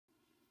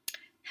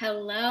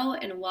Hello,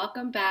 and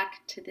welcome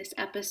back to this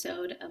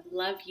episode of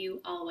Love You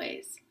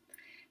Always.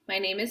 My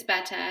name is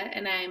Betta,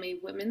 and I am a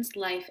women's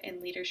life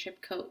and leadership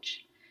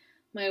coach.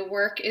 My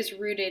work is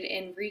rooted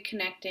in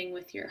reconnecting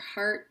with your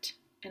heart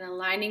and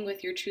aligning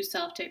with your true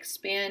self to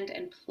expand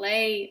and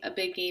play a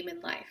big game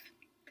in life.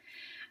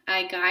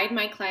 I guide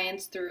my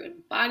clients through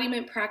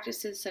embodiment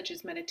practices such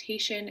as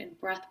meditation and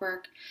breath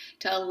work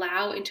to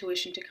allow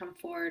intuition to come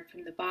forward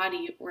from the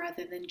body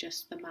rather than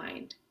just the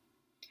mind.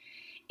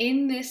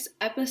 In this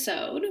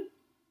episode,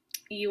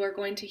 you are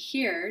going to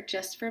hear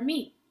just from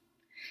me.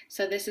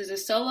 So this is a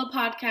solo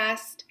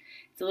podcast.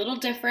 It's a little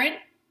different,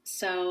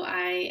 so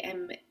I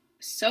am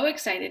so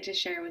excited to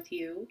share with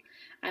you.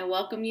 I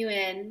welcome you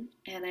in,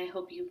 and I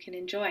hope you can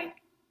enjoy.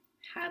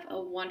 Have a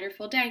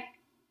wonderful day.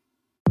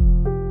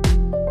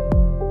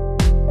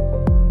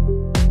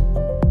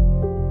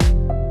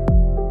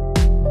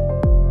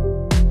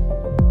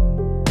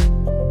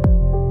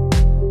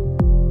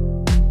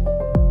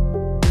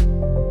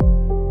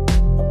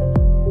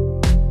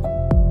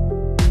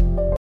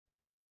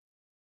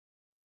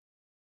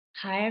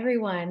 Hi,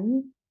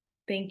 everyone.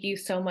 Thank you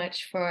so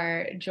much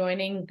for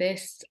joining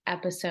this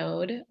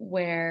episode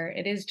where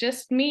it is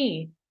just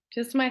me,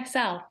 just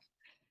myself,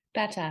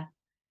 Betta.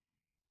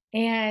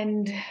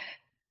 And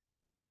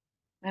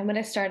I'm going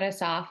to start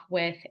us off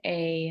with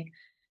a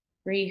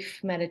brief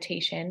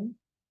meditation.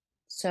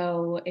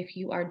 So if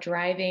you are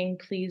driving,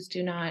 please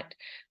do not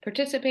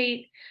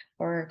participate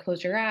or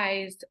close your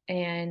eyes.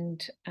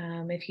 And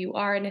if you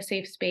are in a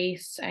safe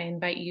space, I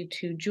invite you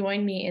to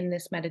join me in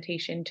this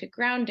meditation to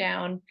ground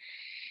down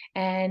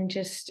and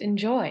just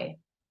enjoy.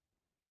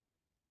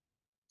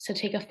 So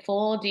take a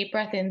full deep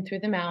breath in through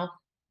the mouth,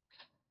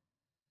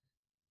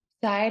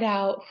 sigh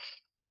out,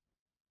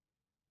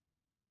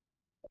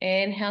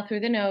 inhale through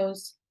the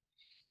nose,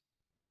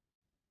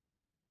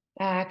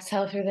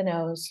 exhale through the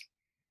nose.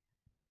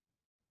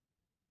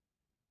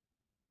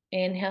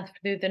 Inhale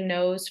through the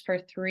nose for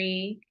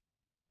 3,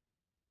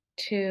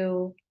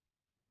 2,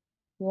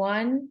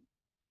 1.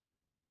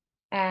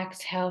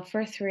 Exhale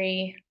for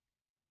 3,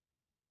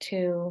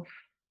 2,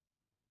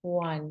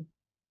 1.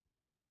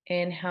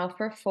 Inhale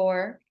for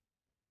 4,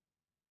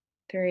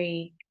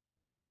 3,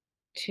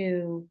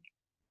 2,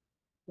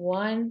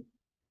 1.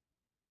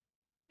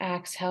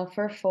 Exhale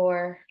for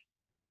 4,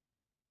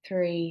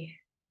 3,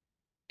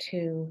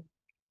 2,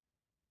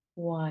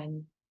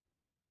 1.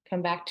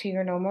 Come back to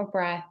your normal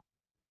breath.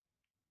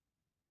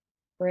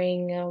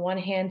 Bring one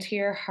hand to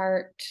your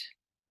heart.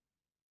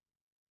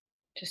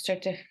 Just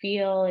start to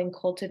feel and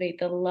cultivate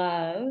the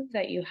love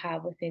that you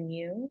have within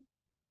you,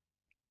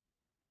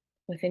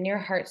 within your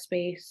heart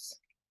space.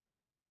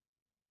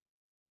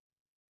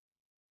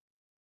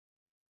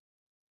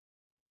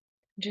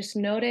 Just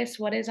notice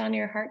what is on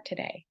your heart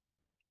today.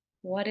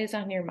 What is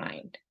on your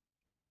mind?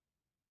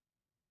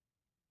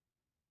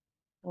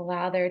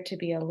 Allow there to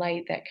be a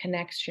light that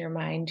connects your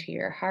mind to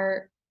your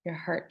heart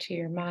to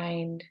your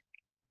mind,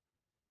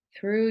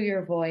 through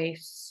your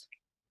voice.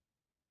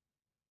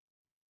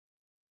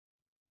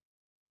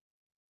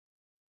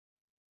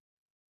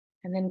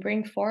 And then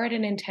bring forward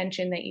an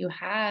intention that you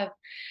have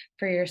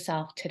for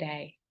yourself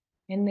today,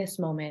 in this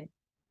moment.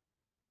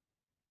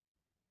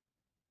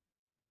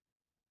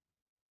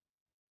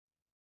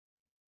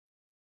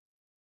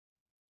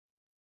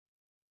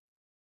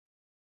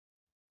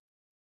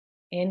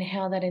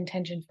 Inhale that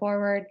intention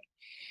forward.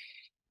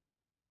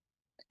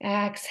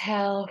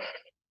 Exhale.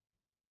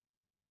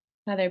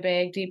 Another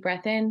big deep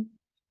breath in.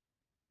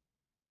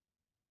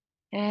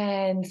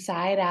 And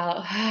sigh it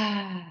out.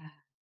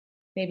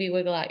 Maybe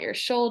wiggle out your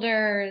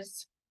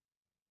shoulders.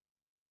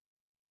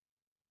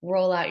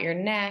 Roll out your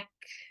neck.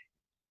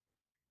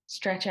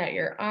 Stretch out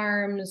your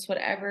arms,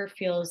 whatever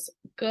feels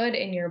good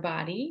in your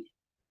body.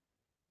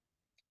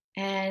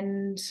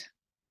 And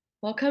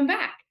we'll come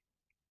back.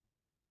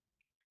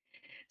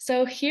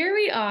 So here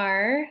we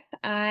are.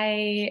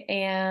 I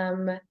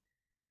am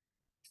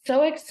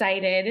so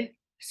excited,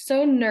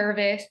 so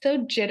nervous,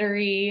 so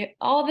jittery,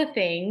 all the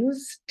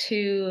things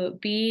to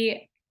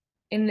be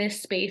in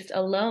this space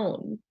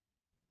alone.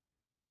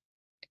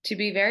 To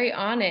be very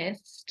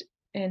honest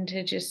and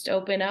to just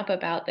open up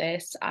about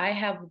this, I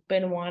have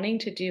been wanting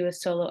to do a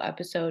solo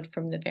episode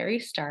from the very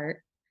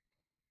start,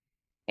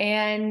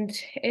 and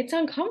it's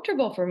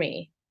uncomfortable for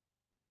me.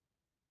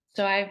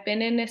 So I've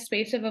been in a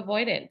space of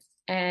avoidance,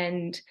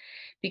 and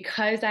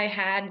because I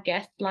had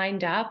guests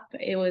lined up,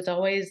 it was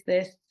always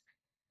this: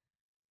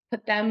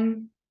 put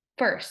them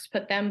first,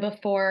 put them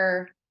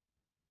before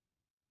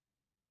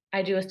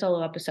I do a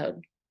solo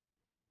episode.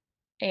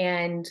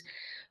 And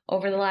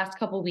over the last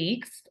couple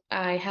weeks,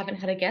 I haven't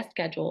had a guest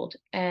scheduled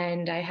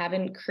and I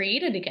haven't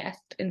created a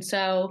guest. And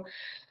so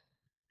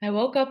I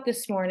woke up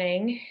this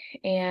morning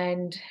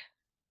and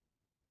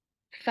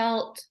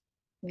felt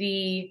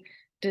the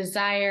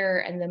desire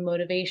and the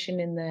motivation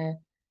and the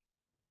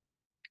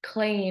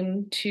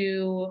claim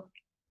to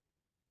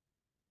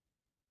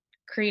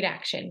create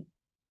action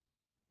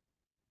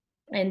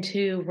and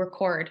to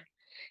record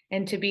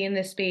and to be in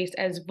this space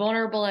as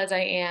vulnerable as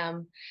I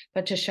am,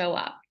 but to show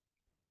up.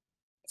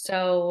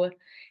 So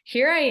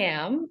here I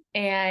am,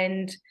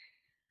 and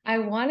I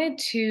wanted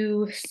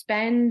to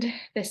spend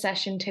the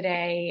session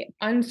today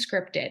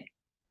unscripted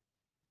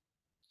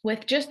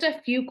with just a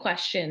few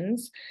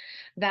questions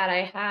that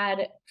I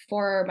had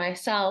for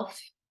myself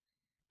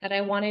that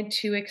I wanted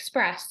to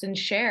express and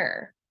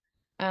share.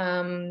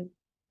 Um,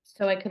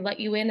 so I could let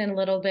you in a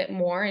little bit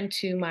more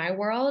into my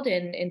world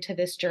and into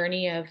this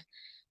journey of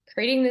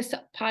creating this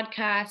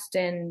podcast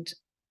and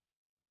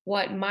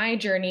what my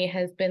journey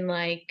has been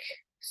like,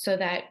 so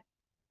that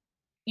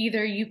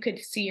either you could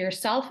see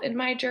yourself in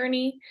my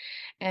journey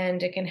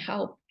and it can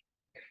help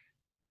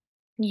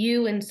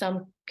you in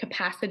some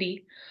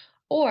capacity,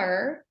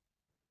 or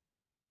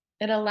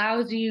it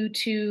allows you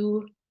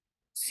to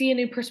see a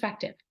new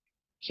perspective,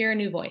 hear a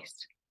new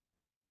voice.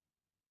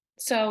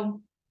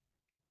 So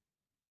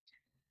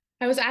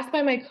I was asked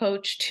by my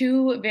coach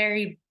two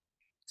very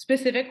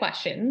specific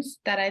questions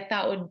that I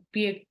thought would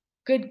be a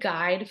good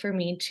guide for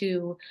me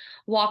to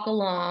walk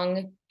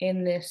along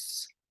in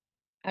this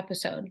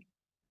episode.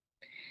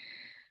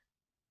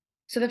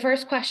 So the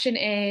first question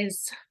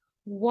is,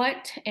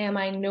 what am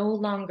I no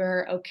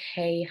longer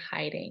okay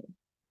hiding?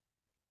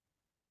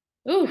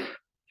 Ooh,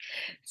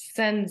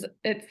 sends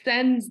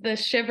the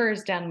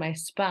shivers down my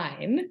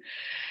spine.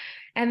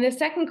 And the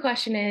second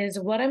question is,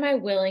 what am I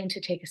willing to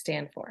take a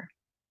stand for?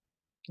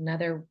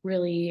 Another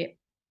really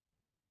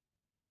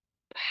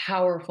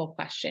powerful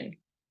question.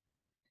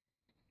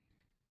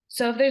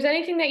 So if there's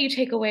anything that you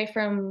take away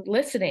from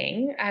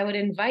listening, I would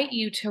invite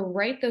you to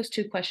write those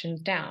two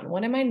questions down.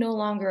 What am I no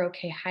longer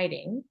okay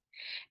hiding?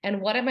 And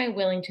what am I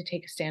willing to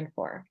take a stand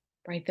for?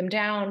 Write them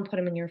down, put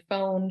them in your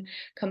phone,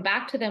 come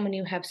back to them when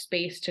you have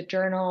space to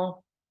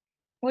journal,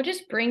 or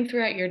just bring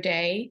throughout your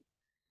day,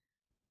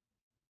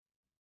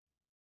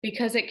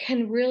 because it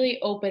can really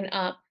open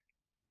up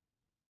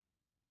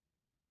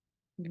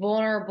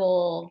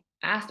vulnerable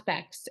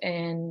aspects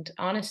and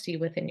honesty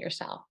within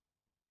yourself.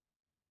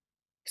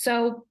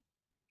 So,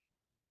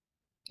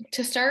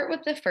 to start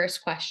with the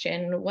first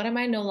question, what am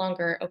I no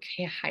longer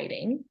okay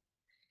hiding?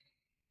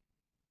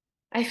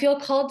 I feel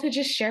called to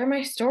just share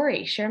my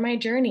story, share my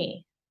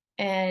journey,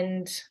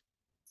 and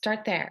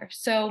start there.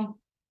 So,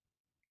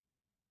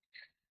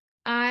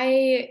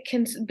 I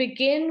can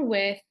begin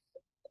with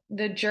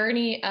the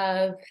journey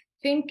of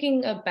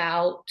thinking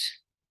about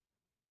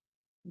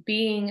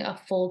being a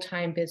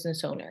full-time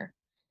business owner.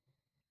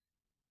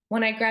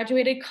 When I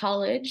graduated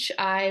college,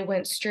 I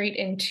went straight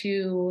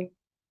into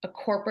a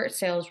corporate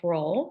sales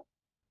role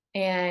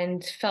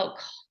and felt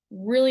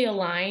really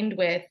aligned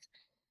with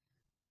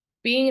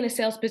being in a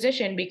sales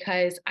position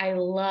because I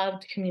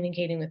loved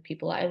communicating with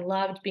people. I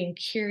loved being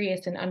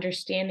curious and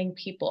understanding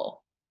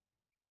people.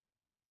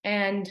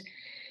 And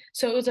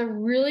so it was a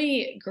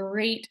really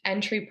great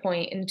entry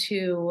point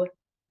into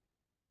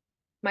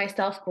my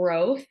self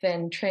growth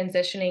and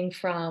transitioning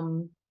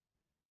from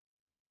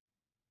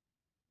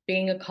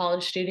being a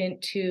college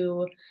student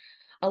to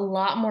a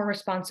lot more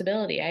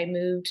responsibility. I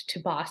moved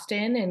to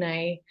Boston and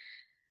I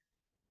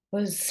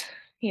was,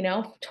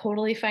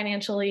 totally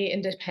financially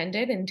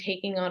independent and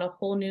taking on a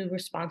whole new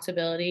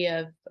responsibility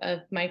of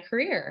my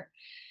career.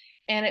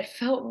 And it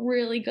felt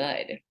really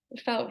good.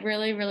 It felt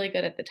really, really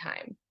good at the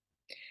time.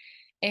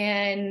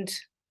 And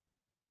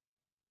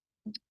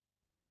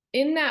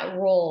in that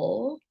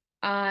role,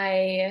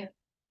 I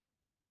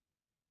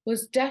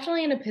was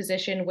definitely in a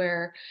position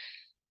where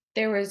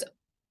there was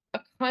a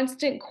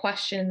constant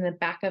question in the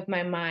back of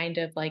my mind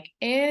of like,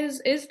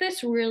 is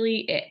this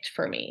really it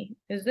for me?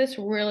 Is this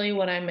really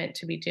what I'm meant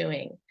to be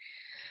doing?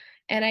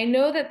 And I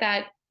know that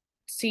that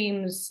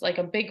seems like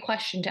a big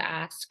question to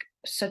ask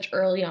such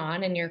early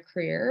on in your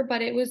career,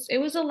 but it was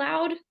a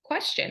loud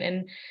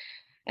question,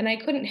 and I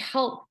couldn't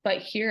help but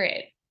hear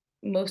it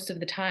most of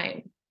the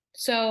time.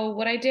 So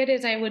what I did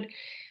is I would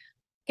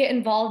get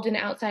involved in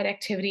outside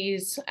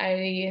activities.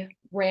 I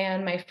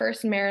ran my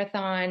first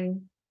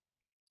marathon,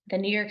 the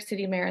New York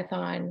City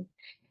Marathon,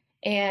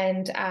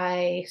 and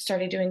I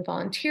started doing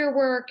volunteer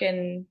work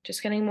and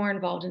just getting more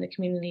involved in the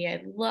community.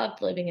 I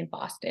loved living in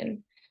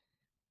Boston.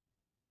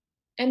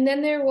 And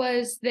then there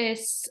was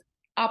this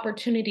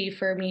opportunity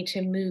for me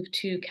to move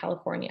to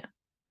California.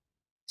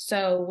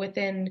 So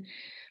within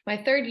my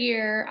third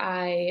year,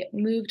 I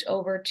moved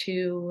over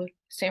to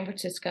San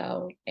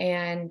Francisco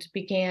and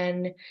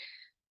began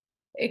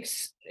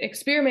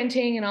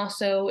experimenting and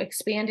also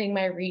expanding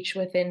my reach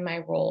within my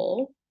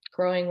role,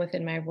 growing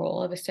within my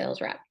role of a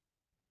sales rep.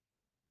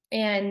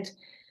 And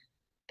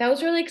that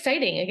was really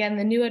exciting. Again,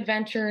 the new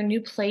adventure,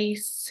 new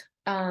place,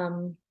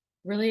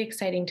 really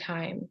exciting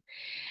time.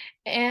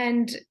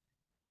 And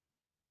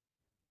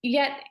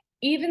yet,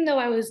 even though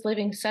I was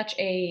living such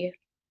a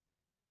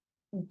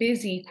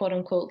busy, quote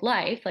unquote,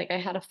 life, like I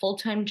had a full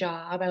time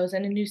job, I was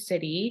in a new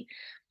city,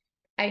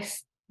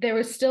 there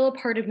was still a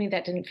part of me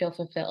that didn't feel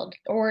fulfilled,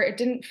 or it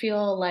didn't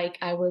feel like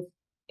I was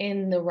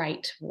in the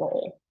right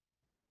role.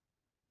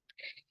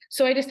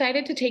 So I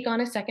decided to take on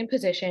a second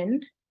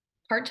position,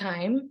 part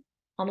time,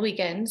 on the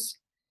weekends,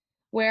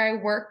 where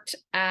I worked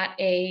at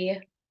a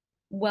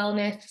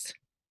wellness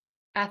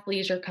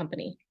athleisure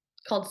company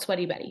called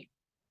Sweaty Betty.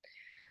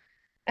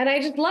 And I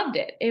just loved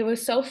it. It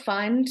was so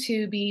fun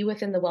to be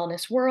within the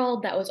wellness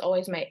world. That was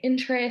always my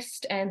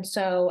interest. And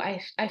so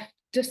I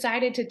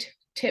decided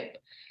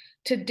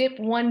to dip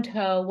one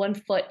toe, one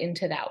foot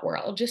into that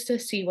world just to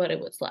see what it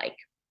was like.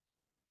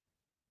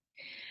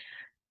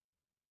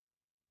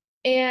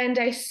 And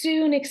I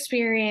soon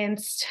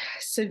experienced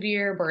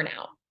severe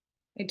burnout.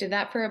 I did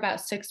that for about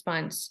 6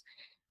 months,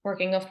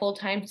 working a full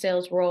time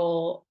sales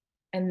role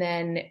and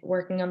then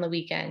working on the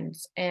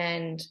weekends.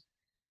 And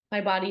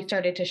my body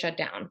started to shut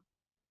down,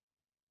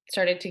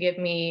 started to give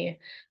me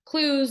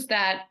clues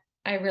that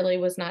I really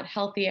was not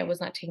healthy. I was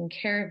not taking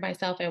care of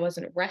myself. I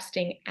wasn't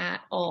resting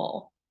at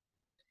all.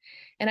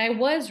 And I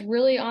was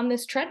really on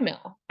this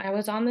treadmill. I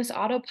was on this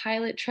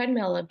autopilot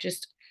treadmill of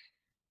just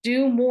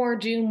do more,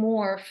 do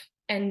more.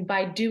 And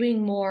by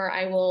doing more,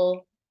 I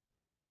will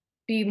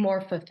be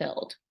more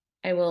fulfilled.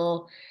 I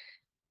will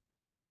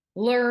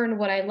learn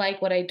what I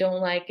like, what I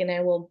don't like, and I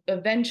will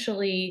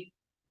eventually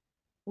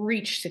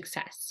reach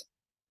success.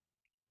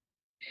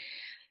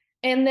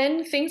 And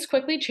then things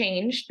quickly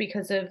changed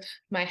because of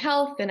my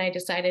health, and I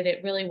decided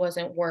it really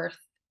wasn't worth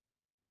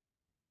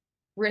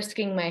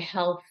risking my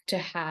health to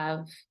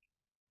have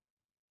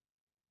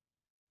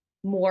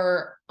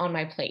more on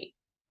my plate.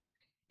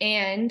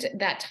 And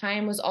that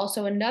time was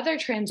also another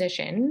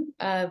transition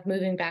of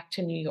moving back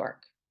to New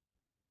York.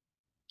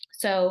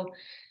 So,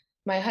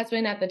 my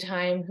husband at the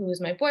time, who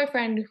was my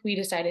boyfriend, we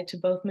decided to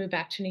both move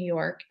back to New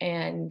York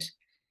and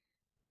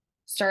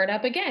start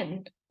up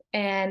again.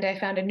 And I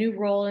found a new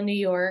role in New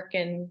York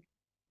and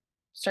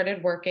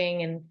started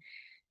working, and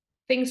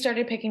things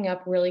started picking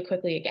up really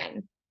quickly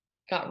again.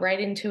 Got right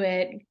into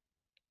it.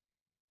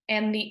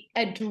 And the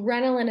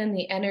adrenaline and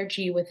the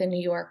energy within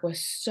New York was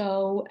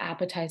so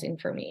appetizing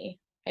for me.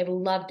 I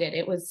loved it.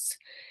 It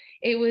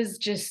was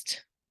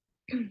just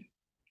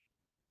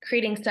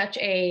creating such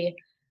a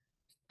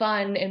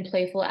fun and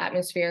playful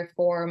atmosphere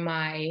for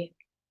my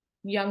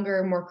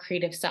younger, more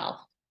creative self.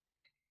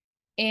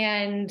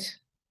 And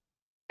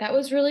that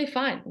was really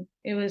fun.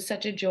 It was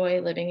such a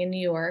joy living in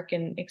New York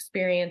and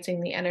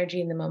experiencing the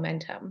energy and the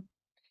momentum.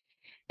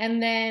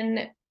 And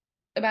then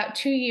about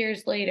 2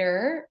 years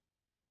later,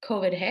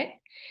 COVID hit.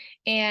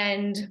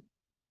 And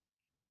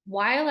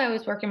while I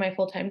was working my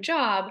full time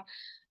job,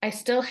 I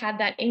still had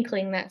that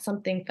inkling that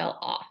something felt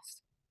off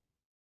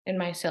in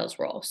my sales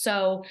role.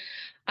 So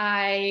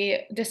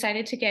I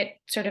decided to get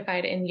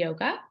certified in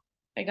yoga.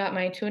 I got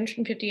my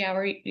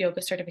 250-hour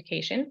yoga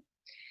certification.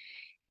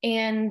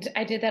 And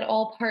I did that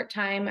all part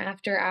time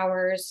after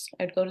hours.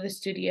 I'd go to the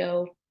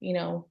studio,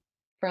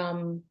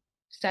 from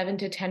 7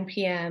 to 10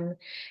 p.m.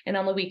 and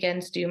on the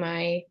weekends do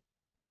my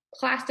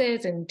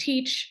classes and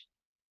teach.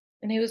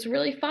 And it was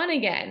really fun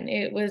again.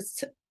 It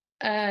was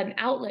an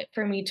outlet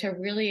for me to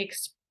really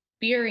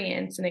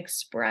experience and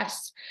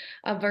express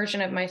a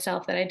version of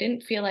myself that I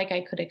didn't feel like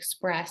I could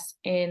express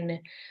in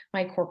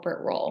my corporate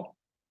role.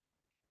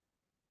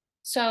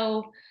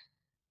 So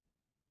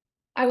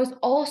I was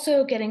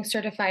also getting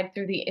certified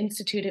through the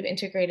Institute of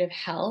Integrative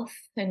Health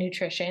and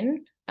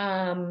Nutrition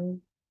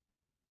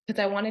because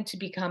I wanted to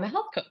become a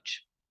health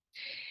coach.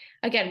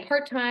 Again,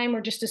 part time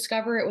or just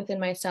discover it within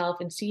myself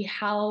and see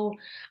how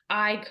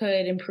I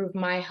could improve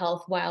my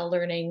health while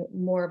learning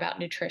more about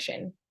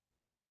nutrition.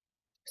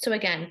 So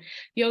again,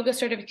 yoga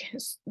certification,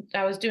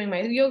 I was doing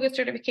my yoga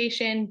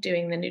certification,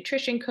 doing the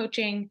nutrition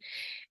coaching,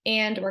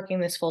 and working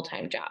this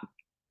full-time job.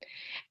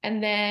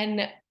 And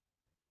then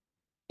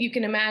you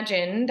can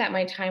imagine that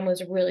my time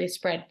was really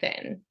spread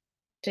thin.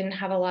 Didn't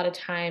have a lot of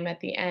time at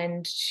the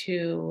end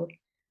to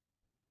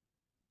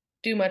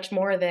do much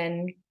more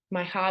than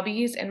my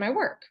hobbies and my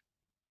work.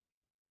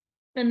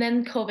 And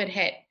then COVID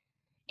hit.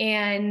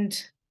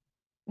 And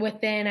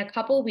within a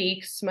couple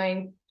weeks,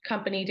 my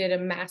company did a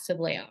massive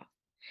layoff,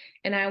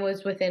 and I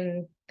was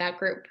within that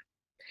group.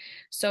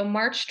 So,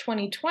 March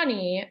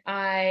 2020,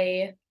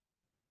 I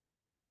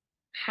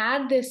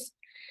had this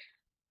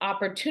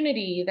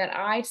opportunity that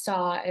I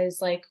saw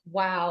as like,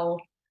 wow,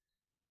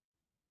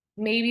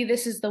 maybe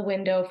this is the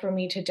window for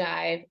me to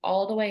dive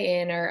all the way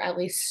in, or at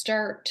least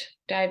start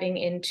diving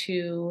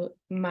into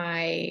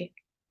my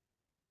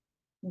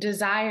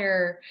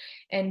desire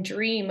and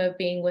dream of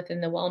being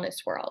within the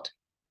wellness world.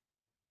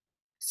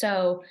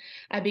 So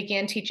I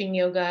began teaching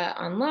yoga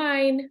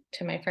online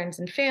to my friends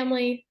and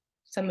family.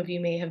 Some of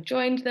you may have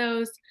joined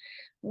those.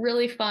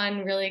 Really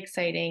fun, really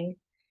exciting.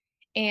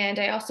 And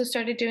I also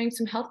started doing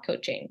some health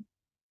coaching.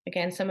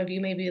 Again, some of you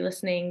may be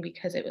listening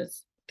because it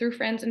was through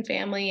friends and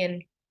family,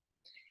 and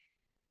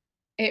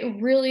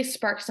it really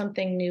sparked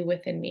something new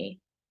within me.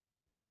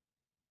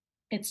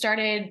 It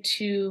started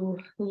to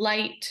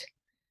light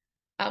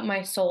up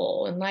my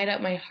soul and light up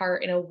my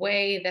heart in a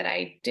way that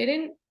I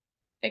didn't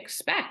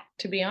expect,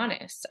 to be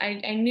honest.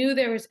 I knew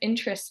there was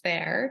interest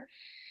there,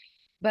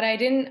 but I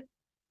didn't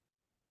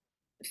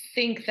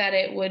think that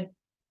it would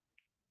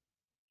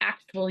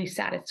actually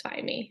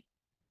satisfy me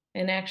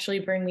and actually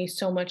bring me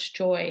so much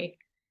joy.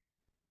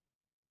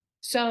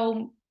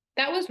 So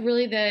that was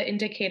really the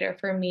indicator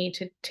for me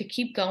to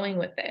keep going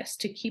with this,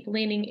 to keep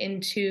leaning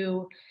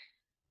into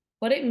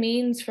what it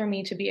means for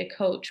me to be a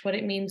coach, what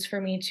it means for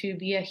me to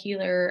be a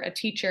healer, a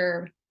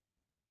teacher,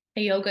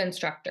 a yoga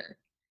instructor.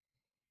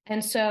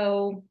 And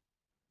so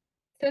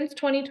since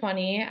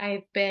 2020,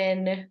 I've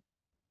been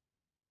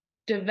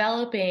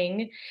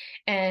developing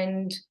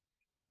and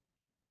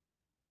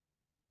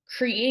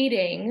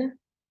creating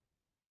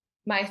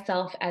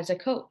myself as a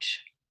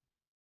coach.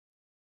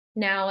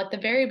 Now, at the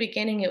very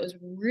beginning, it was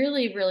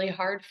really, really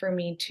hard for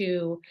me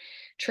to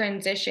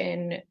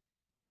transition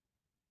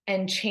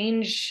and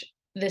change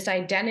this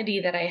identity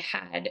that I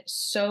had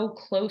so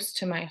close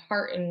to my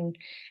heart, and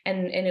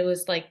it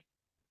was like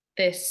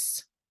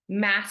this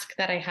mask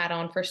that I had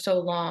on for so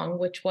long,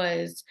 which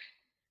was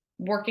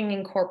working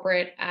in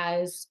corporate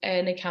as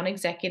an account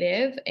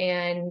executive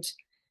and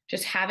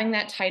just having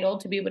that title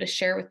to be able to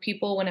share with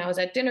people when I was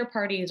at dinner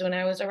parties, when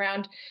I was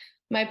around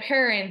my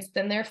parents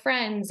and their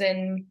friends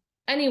and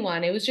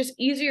anyone. It was just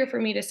easier for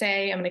me to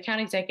say I'm an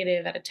account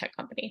executive at a tech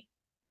company.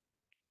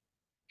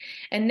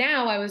 And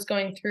now I was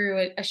going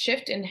through a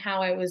shift in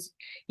how I was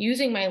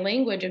using my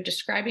language of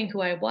describing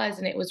who I was.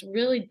 And it was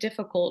really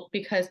difficult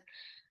because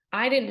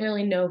I didn't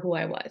really know who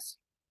I was.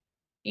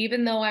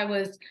 Even though I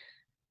was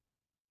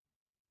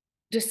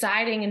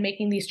deciding and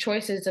making these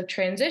choices of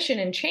transition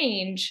and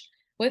change,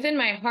 within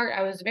my heart,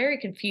 I was very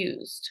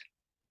confused.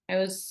 There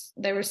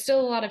was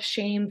still a lot of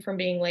shame from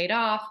being laid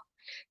off.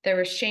 There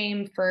was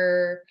shame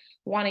for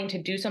wanting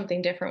to do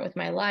something different with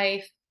my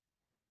life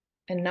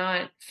and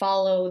not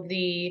follow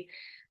the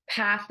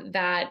path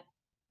that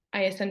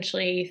I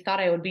essentially thought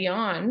I would be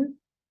on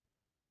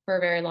for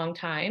a very long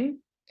time.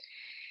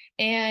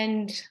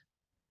 And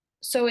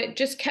so it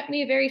just kept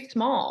me very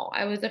small.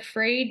 I was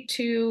afraid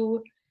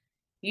to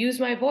use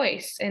my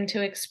voice and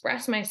to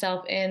express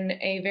myself in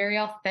a very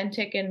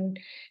authentic and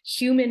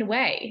human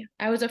way.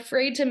 I was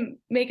afraid to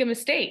make a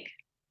mistake.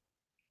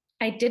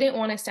 I didn't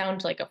want to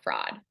sound like a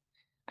fraud.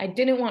 I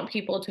didn't want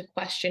people to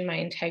question my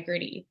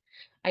integrity.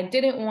 I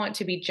didn't want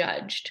to be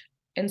judged.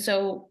 And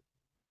so,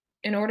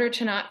 in order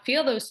to not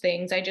feel those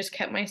things, I just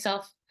kept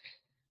myself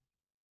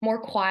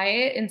more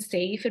quiet and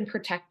safe and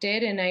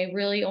protected. And I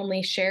really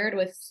only shared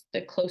with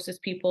the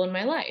closest people in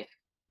my life.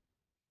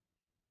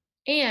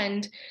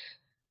 And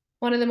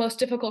one of the most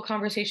difficult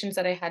conversations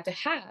that I had to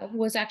have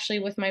was actually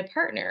with my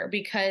partner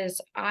because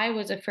I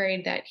was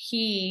afraid that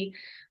he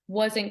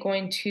wasn't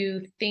going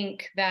to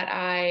think that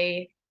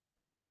I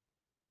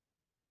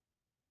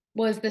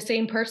was the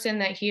same person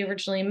that he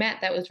originally met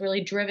that was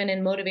really driven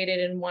and motivated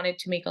and wanted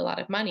to make a lot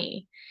of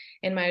money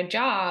in my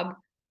job.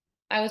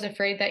 I was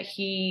afraid that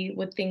he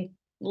would think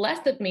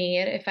less of me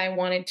if I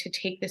wanted to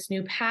take this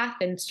new path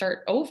and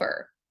start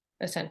over,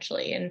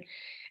 essentially,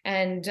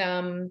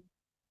 and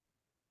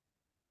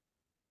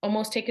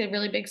almost take a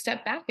really big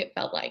step back, it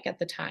felt like at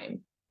the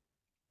time.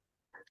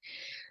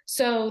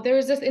 So there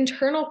was this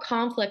internal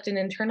conflict and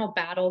internal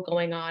battle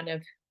going on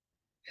of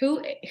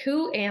who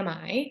am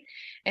I,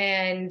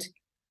 and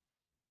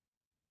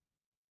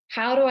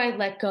how do I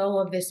let go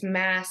of this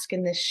mask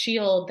and this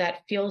shield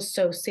that feels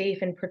so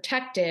safe and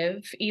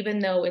protective, even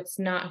though it's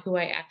not who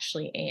I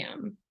actually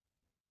am?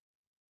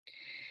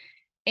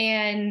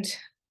 And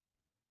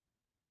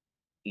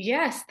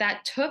yes,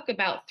 that took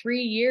about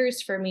 3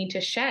 years for me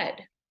to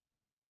shed.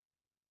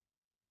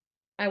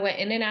 I went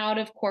in and out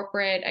of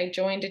corporate. I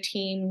joined a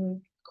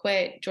team,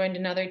 quit, joined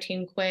another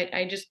team, quit.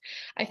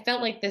 I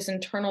felt like this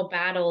internal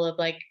battle of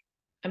like,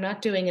 I'm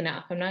not doing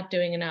enough. I'm not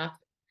doing enough.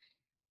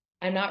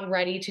 I'm not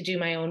ready to do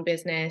my own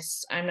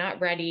business. I'm not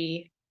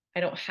ready.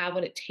 I don't have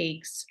what it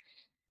takes.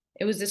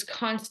 It was this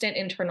constant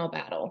internal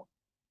battle.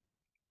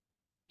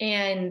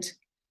 And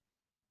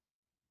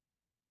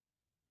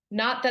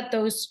not that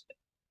those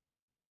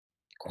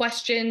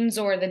questions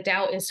or the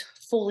doubt is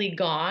fully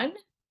gone.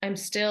 I'm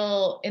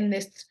still in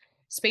this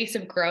space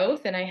of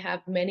growth, and I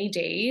have many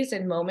days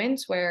and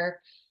moments where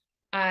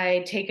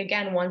I take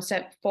again one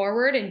step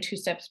forward and two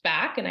steps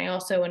back. And I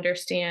also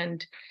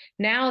understand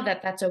now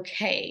that that's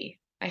okay.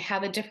 I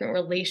have a different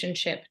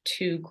relationship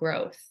to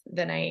growth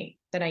than I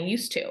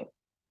used to.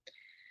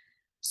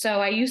 So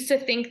I used to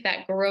think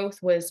that growth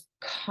was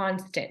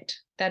constant,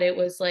 that it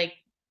was like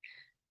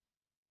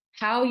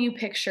how you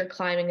picture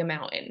climbing a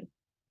mountain,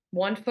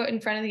 one foot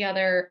in front of the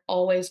other,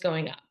 always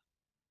going up.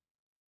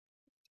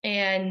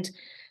 And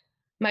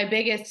my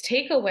biggest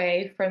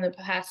takeaway from the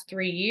past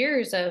 3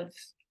 years of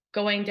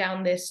going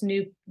down this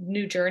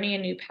new journey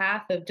and new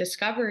path of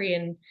discovery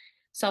and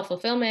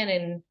self-fulfillment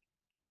and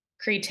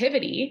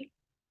creativity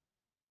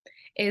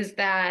is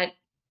that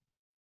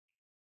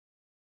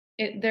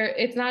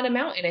it's not a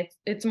mountain.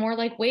 It's more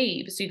like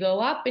waves. You go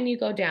up and you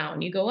go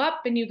down. You go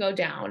up and you go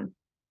down.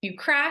 You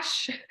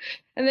crash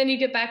and then you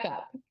get back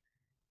up.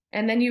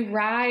 And then you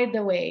ride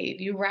the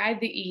wave, you ride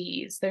the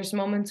ease. There's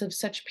moments of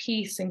such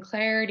peace and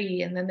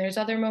clarity, and then there's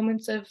other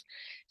moments of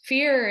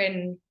fear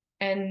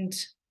and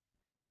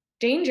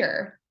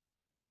danger.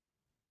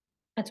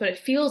 That's what it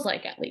feels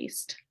like, at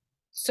least.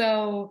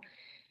 So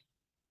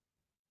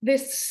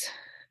this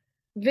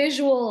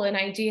visual and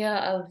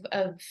idea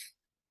of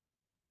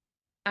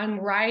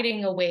I'm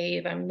riding a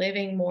wave, I'm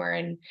living more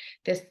in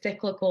this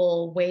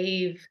cyclical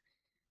wave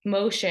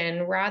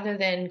motion rather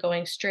than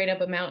going straight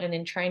up a mountain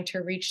and trying to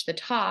reach the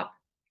top,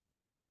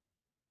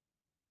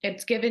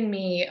 it's given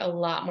me a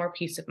lot more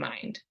peace of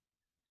mind,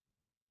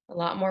 a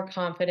lot more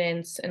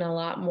confidence, and a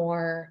lot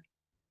more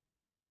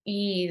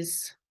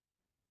ease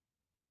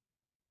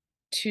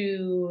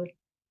to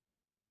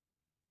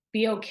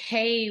be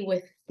okay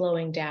with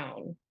slowing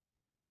down,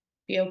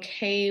 be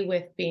okay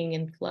with being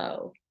in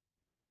flow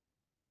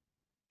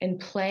and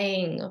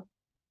playing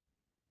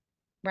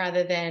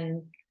rather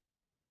than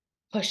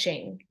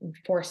pushing and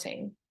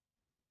forcing.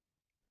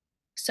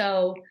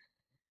 So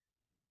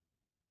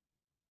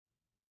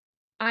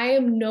I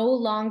am no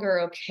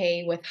longer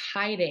okay with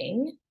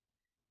hiding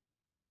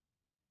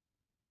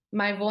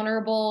my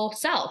vulnerable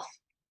self.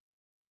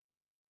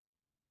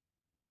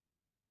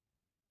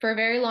 For a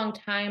very long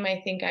time,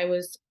 I think I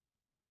was,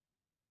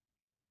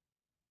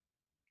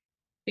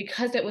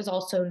 because it was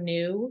all so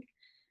new,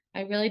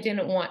 I really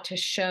didn't want to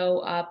show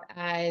up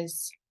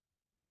as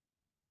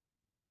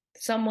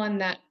someone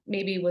that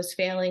maybe was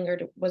failing or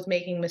was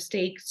making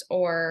mistakes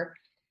or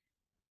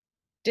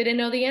didn't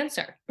know the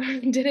answer,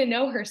 didn't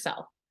know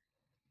herself.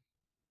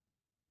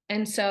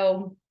 And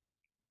so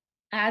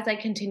as I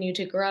continue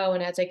to grow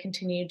and as I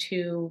continue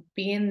to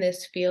be in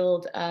this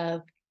field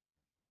of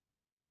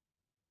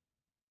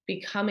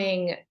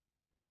becoming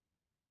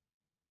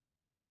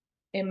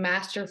a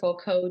masterful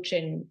coach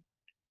and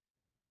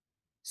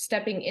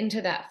stepping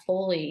into that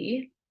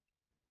fully,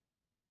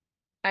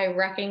 I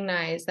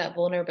recognize that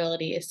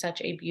vulnerability is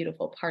such a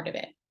beautiful part of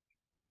it.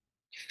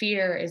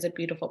 Fear is a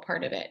beautiful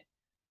part of it.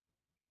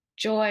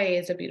 Joy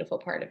is a beautiful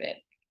part of it.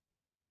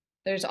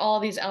 There's all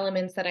these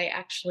elements that I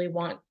actually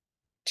want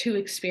to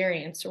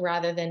experience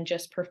rather than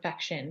just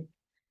perfection,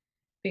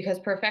 because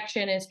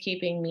perfection is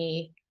keeping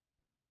me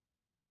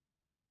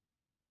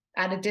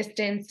at a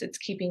distance, it's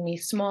keeping me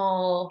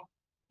small,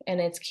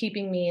 and it's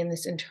keeping me in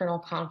this internal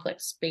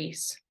conflict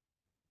space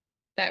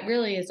that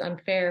really is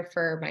unfair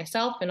for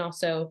myself and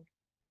also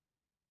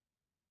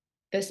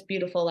this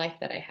beautiful life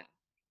that I have.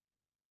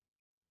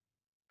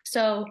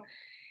 So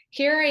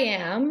here I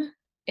am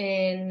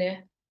in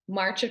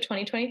March of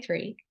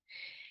 2023,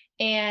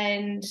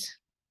 and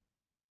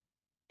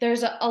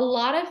there's a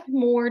lot of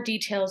more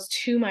details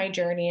to my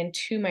journey and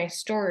to my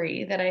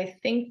story that I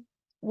think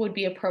would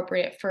be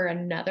appropriate for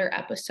another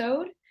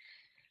episode,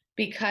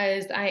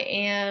 because I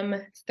am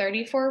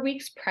 34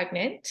 weeks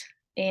pregnant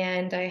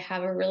and I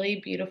have a really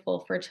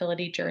beautiful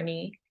fertility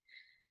journey.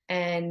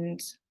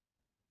 And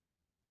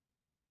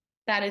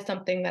that is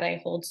something that I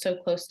hold so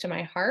close to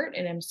my heart,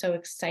 and I'm so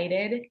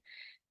excited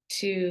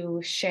to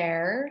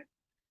share.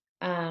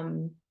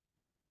 And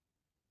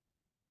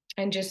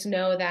just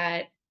know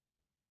that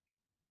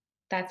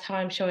that's how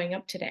I'm showing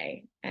up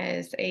today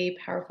as a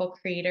powerful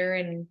creator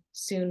and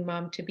soon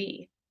mom to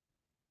be.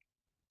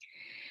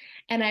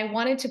 And I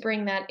wanted to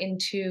bring that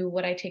into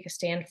what I take a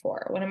stand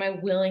for. What am I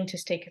willing to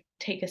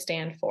take a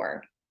stand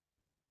for?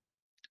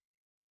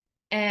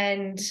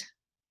 And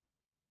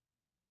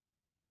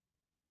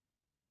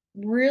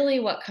really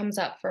what comes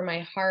up for my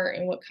heart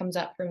and what comes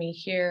up for me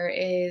here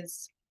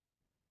is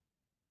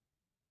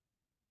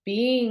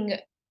being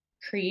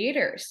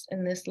creators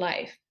in this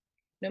life.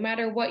 No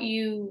matter what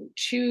you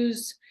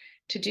choose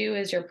to do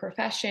as your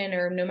profession,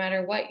 or no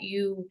matter what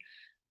you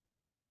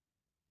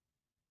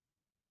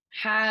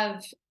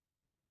have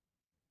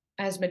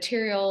as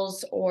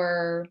materials,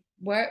 or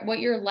what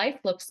your life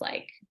looks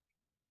like,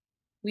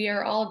 we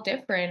are all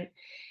different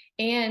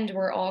and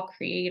we're all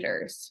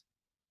creators.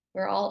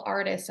 We're all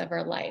artists of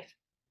our life.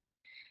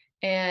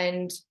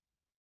 And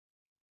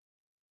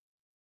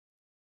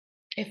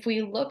if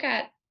we look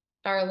at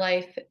our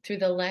life through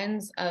the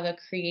lens of a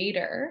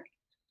creator,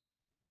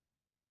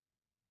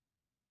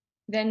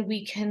 then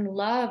we can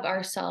love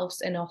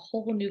ourselves in a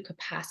whole new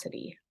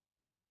capacity.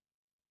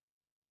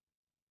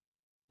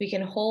 We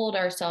can hold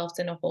ourselves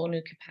in a whole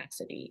new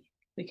capacity.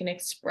 We can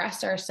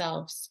express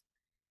ourselves,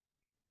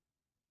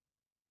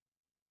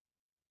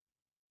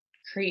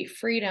 create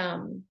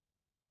freedom.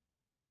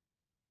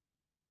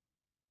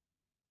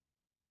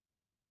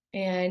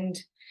 And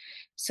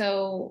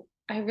so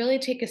I really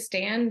take a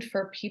stand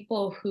for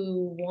people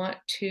who want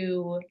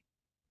to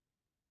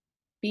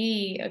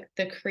be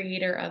the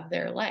creator of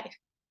their life,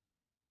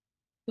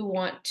 who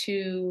want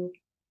to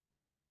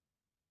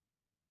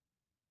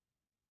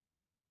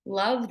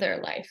love their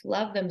life,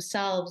 love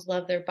themselves,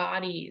 love their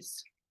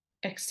bodies,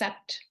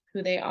 accept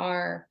who they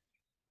are,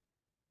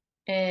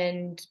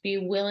 and be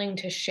willing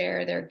to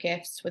share their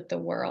gifts with the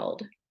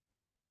world.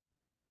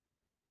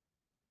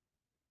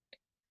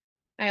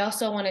 I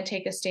also want to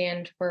take a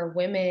stand for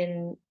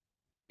women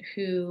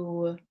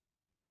who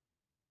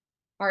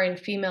are in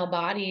female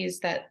bodies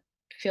that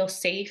feel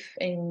safe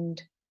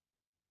and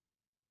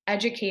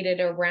educated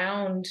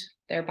around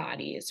their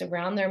bodies,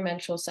 around their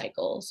menstrual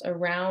cycles,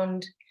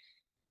 around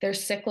their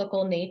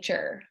cyclical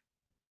nature.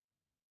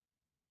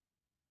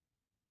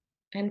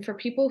 And for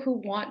people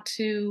who want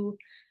to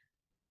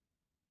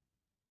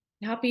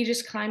not be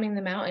just climbing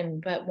the mountain,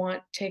 but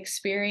want to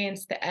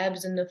experience the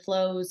ebbs and the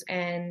flows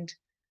and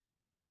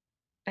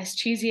as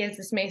cheesy as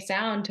this may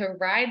sound, to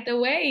ride the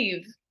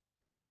wave,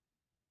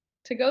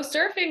 to go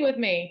surfing with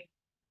me.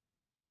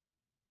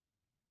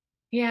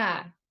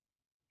 Yeah.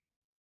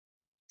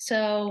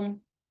 So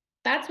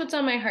that's what's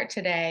on my heart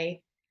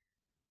today.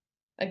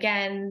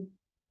 Again,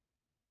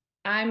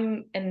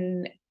 I'm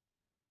an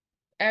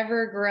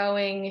ever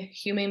growing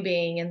human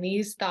being, and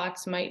these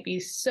thoughts might be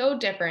so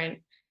different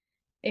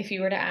if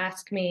you were to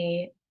ask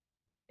me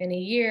in a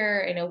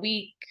year, in a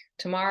week,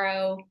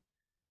 tomorrow,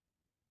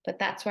 but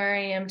that's where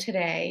I am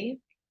today.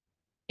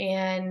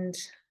 And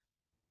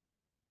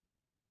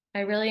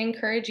I really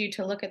encourage you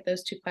to look at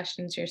those two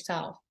questions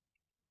yourself.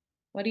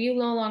 What are you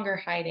no longer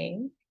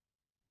hiding?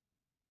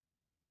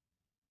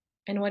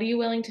 And what are you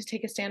willing to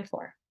take a stand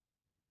for?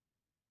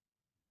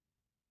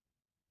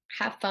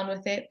 Have fun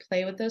with it,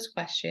 play with those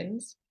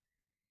questions.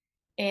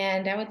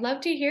 And I would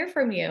love to hear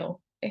from you.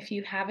 If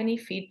you have any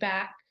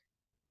feedback,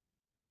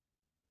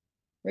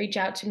 reach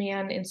out to me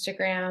on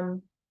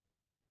Instagram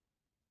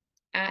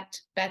at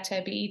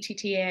Betta,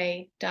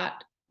 Betta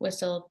dot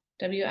whistle,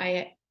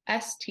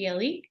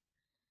 Wistle.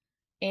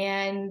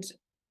 And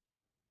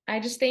I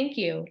just thank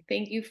you.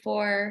 Thank you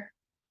for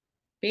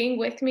being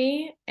with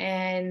me.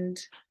 And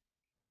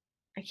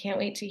I can't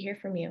wait to hear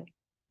from you.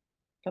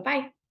 Bye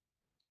bye.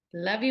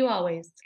 Love you always.